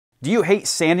Do you hate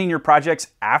sanding your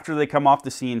projects after they come off the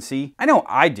CNC? I know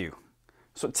I do.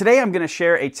 So today I'm going to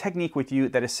share a technique with you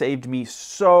that has saved me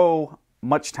so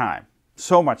much time.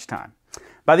 So much time.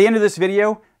 By the end of this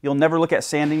video, you'll never look at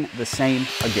sanding the same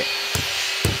again.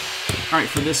 All right,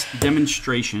 for this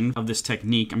demonstration of this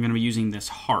technique, I'm going to be using this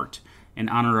heart in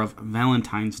honor of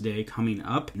Valentine's Day coming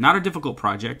up. Not a difficult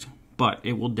project, but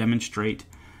it will demonstrate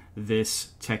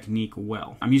this technique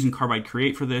well. I'm using Carbide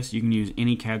Create for this. You can use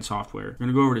any CAD software. We're going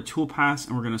to go over to Toolpaths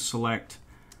and we're going to select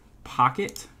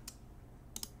Pocket.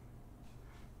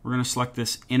 We're going to select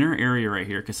this inner area right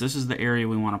here because this is the area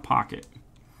we want to pocket.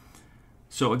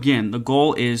 So again, the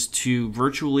goal is to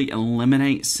virtually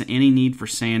eliminate any need for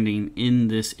sanding in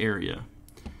this area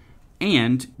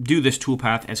and do this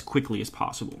toolpath as quickly as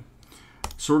possible.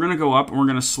 So we're going to go up and we're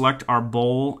going to select our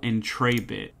bowl and tray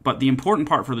bit. But the important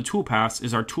part for the toolpaths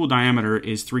is our tool diameter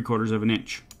is 3/4 of an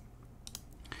inch.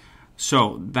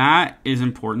 So that is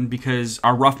important because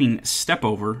our roughing step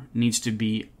over needs to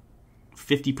be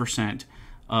 50%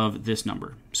 of this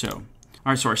number. So, all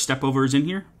right, so our step over is in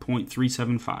here,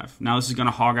 0.375. Now this is going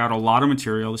to hog out a lot of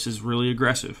material. This is really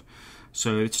aggressive.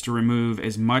 So it's to remove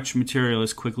as much material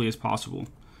as quickly as possible.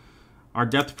 Our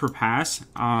depth per pass,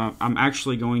 I'm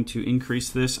actually going to increase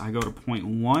this. I go to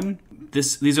 0.1.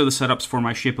 These are the setups for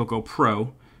my Shapeoko Go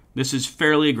Pro. This is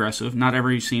fairly aggressive. Not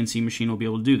every CNC machine will be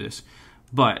able to do this.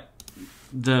 But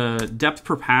the depth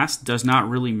per pass does not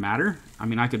really matter. I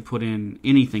mean, I could put in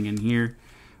anything in here.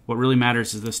 What really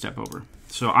matters is the step over.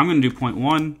 So I'm going to do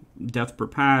 0.1 depth per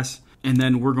pass, and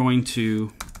then we're going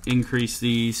to increase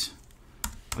these.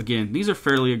 Again, these are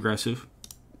fairly aggressive,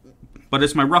 but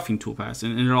it's my roughing toolpath,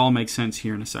 and it all makes sense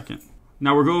here in a second.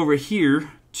 Now we'll go over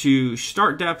here to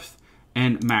start depth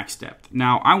and max depth.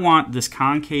 Now I want this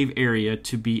concave area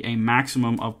to be a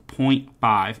maximum of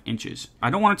 0.5 inches. I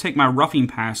don't want to take my roughing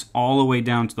pass all the way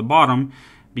down to the bottom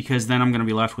because then I'm going to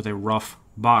be left with a rough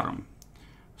bottom.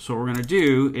 So what we're going to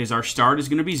do is our start is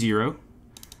going to be 0,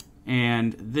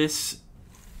 and this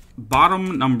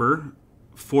bottom number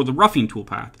for the roughing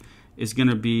toolpath is going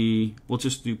to be, we'll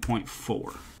just do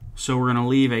 0.4. So we're going to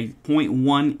leave a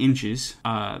 0.1 inches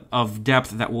of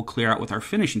depth that will clear out with our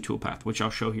finishing toolpath, which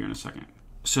I'll show here in a second.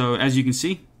 So as you can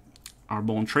see, our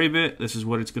bowl and tray bit, this is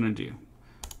what it's going to do.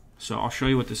 So I'll show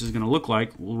you what this is going to look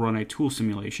like. We'll run a tool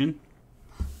simulation.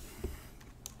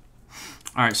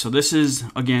 All right, so this is,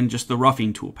 again, just the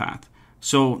roughing toolpath.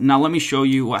 So now let me show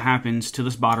you what happens to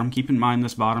this bottom. Keep in mind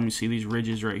this bottom, you see these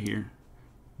ridges right here.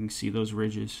 You can see those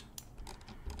ridges.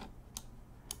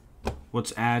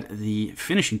 Let's add the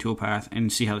finishing toolpath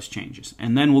and see how this changes.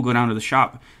 And then we'll go down to the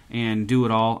shop and do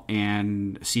it all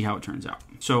and see how it turns out.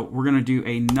 So we're gonna do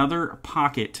another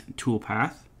pocket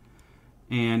toolpath.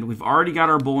 And we've already got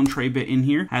our bowl and tray bit in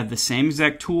here. Have the same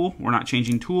exact tool, we're not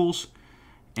changing tools.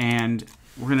 And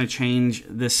we're going to change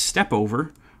this step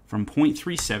over from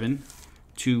 0.37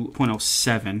 to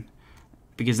 0.07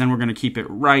 because then we're going to keep it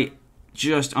right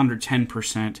just under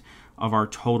 10% of our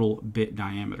total bit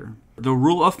diameter. The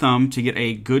rule of thumb to get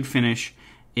a good finish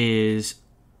is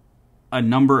a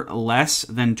number less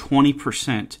than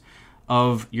 20%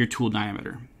 of your tool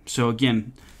diameter. So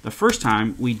again, the first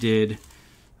time we did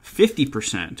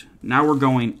 50%. Now we're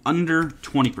going under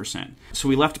 20%. So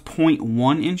we left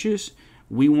 0.1 inches.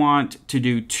 We want to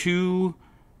do 2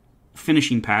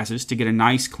 finishing passes to get a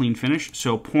nice clean finish.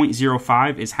 So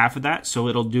 0.05 is half of that, so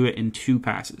it'll do it in 2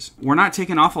 passes. We're not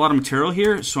taking off a lot of material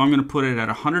here, so I'm going to put it at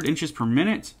 100 inches per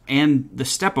minute. And the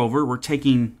step over, we're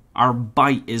taking, our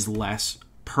bite is less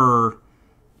per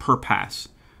pass.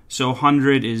 So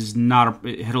 100 is not,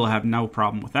 it'll have no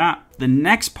problem with that. The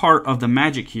next part of the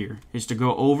magic here is to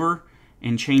go over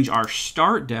and change our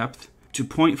start depth to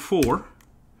 0.4.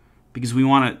 because we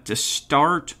want it to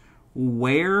start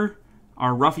where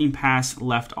our roughing pass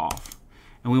left off.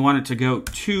 And we want it to go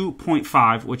to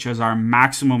 0.5, which is our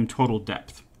maximum total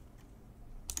depth.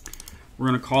 We're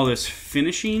going to call this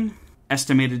finishing,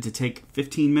 estimated to take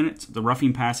 15 minutes. The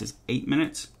roughing pass is 8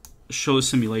 minutes. Show the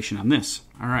simulation on this.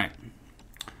 All right.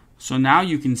 So now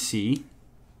you can see,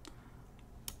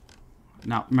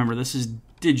 now remember this is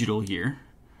digital here,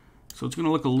 so it's going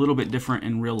to look a little bit different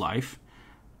in real life,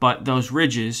 but those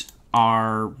ridges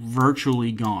are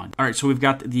virtually gone. All right, so we've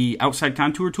got the outside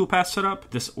contour toolpath set up.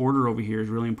 This order over here is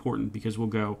really important because we'll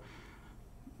go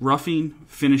roughing,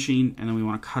 finishing, and then we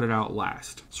want to cut it out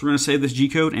last. So we're going to save this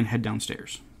G-code and head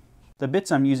downstairs. The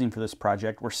bits I'm using for this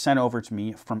project were sent over to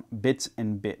me from Bits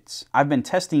and Bits. I've been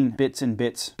testing Bits and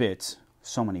Bits,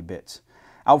 so many bits,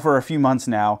 out for a few months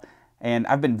now, and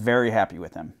I've been very happy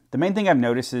with them. The main thing I've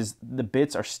noticed is the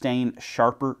bits are staying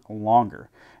sharper longer,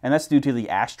 and that's due to the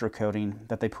Astra coating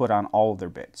that they put on all of their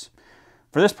bits.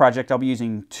 For this project, I'll be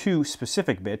using two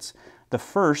specific bits. The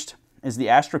first is the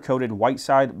Astra-coated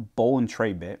white-side bowl and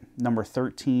tray bit, number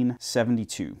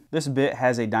 1372. This bit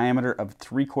has a diameter of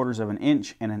 3/4 of an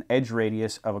inch and an edge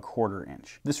radius of 1/4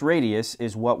 inch. This radius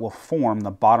is what will form the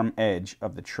bottom edge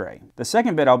of the tray. The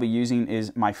second bit I'll be using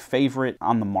is my favorite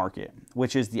on the market,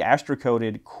 which is the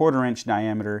Astra-coated 1/4 inch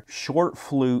diameter short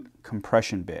flute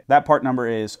compression bit. That part number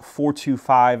is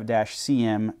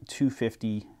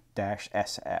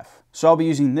 425-CM250-SF. So I'll be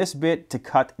using this bit to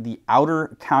cut the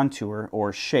outer contour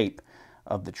or shape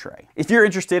of the tray. If you're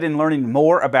interested in learning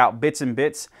more about bits and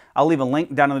bits, I'll leave a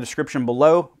link down in the description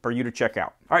below for you to check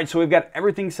out. All right, so we've got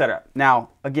everything set up. Now,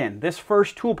 again, this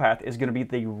first toolpath is going to be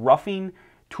the roughing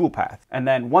toolpath. And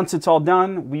then once it's all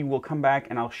done, we will come back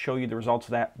and I'll show you the results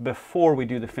of that before we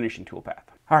do the finishing toolpath.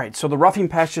 All right, so the roughing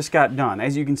pass just got done.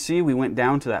 As you can see, we went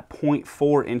down to that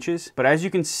 0.4 inches. But as you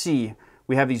can see,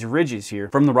 we have these ridges here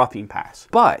from the roughing pass.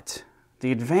 But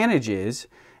the advantage is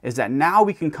that now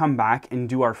we can come back and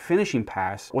do our finishing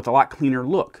pass with a lot cleaner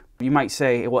look. You might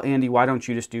say, well, Andy, why don't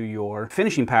you just do your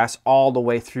finishing pass all the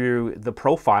way through the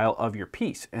profile of your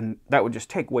piece? And that would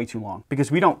just take way too long, because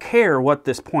we don't care what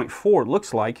this 0.4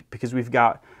 looks like, because we've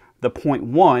got the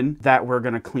 0.1 that we're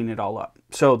gonna clean it all up.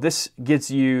 So this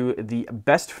gives you the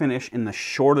best finish in the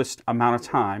shortest amount of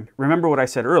time. Remember what I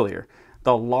said earlier,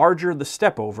 the larger the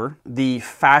step over, the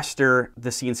faster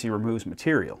the CNC removes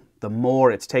material, the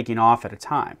more it's taking off at a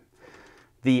time.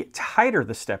 The tighter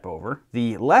the step over,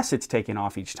 the less it's taking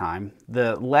off each time,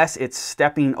 the less it's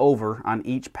stepping over on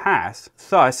each pass,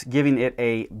 thus giving it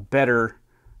a better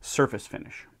surface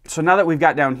finish. So now that we've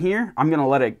got down here, I'm gonna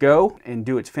let it go and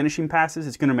do its finishing passes.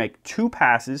 It's gonna make two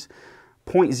passes,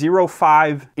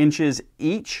 0.05 inches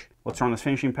each. Let's run this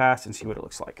finishing pass and see what it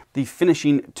looks like. The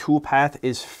finishing toolpath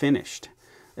is finished.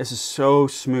 This is so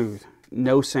smooth.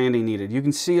 No sanding needed. You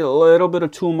can see a little bit of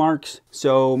tool marks,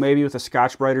 so maybe with a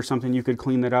Scotch-Brite or something you could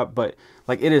clean that up, but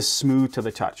like it is smooth to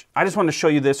the touch. I just wanted to show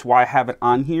you this while I have it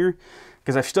on here,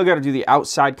 because I've still got to do the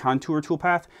outside contour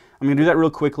toolpath. I'm gonna do that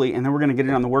real quickly, and then we're gonna get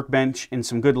it on the workbench in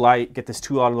some good light, get this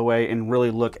tool out of the way, and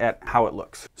really look at how it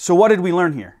looks. So what did we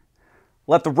learn here?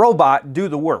 Let the robot do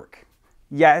the work.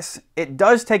 Yes, it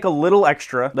does take a little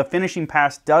extra. The finishing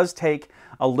pass does take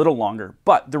a little longer,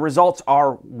 but the results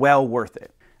are well worth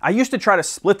it. I used to try to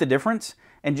split the difference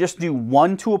and just do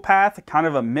one tool path, kind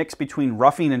of a mix between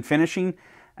roughing and finishing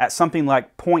at something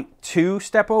like 0.2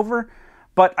 step over,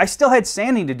 but I still had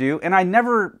sanding to do and I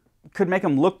never could make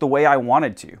them look the way I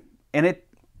wanted to. And it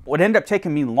would end up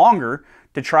taking me longer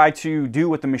to try to do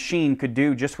what the machine could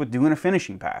do just with doing a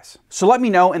finishing pass. So let me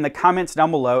know in the comments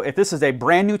down below if this is a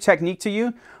brand new technique to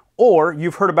you or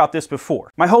you've heard about this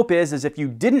before. My hope is if you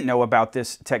didn't know about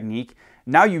this technique,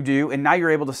 now you do, and now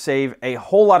you're able to save a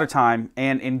whole lot of time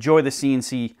and enjoy the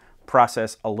CNC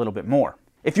process a little bit more.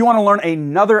 If you want to learn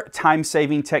another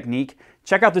time-saving technique,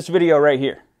 check out this video right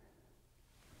here.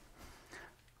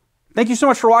 Thank you so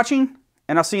much for watching,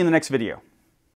 and I'll see you in the next video.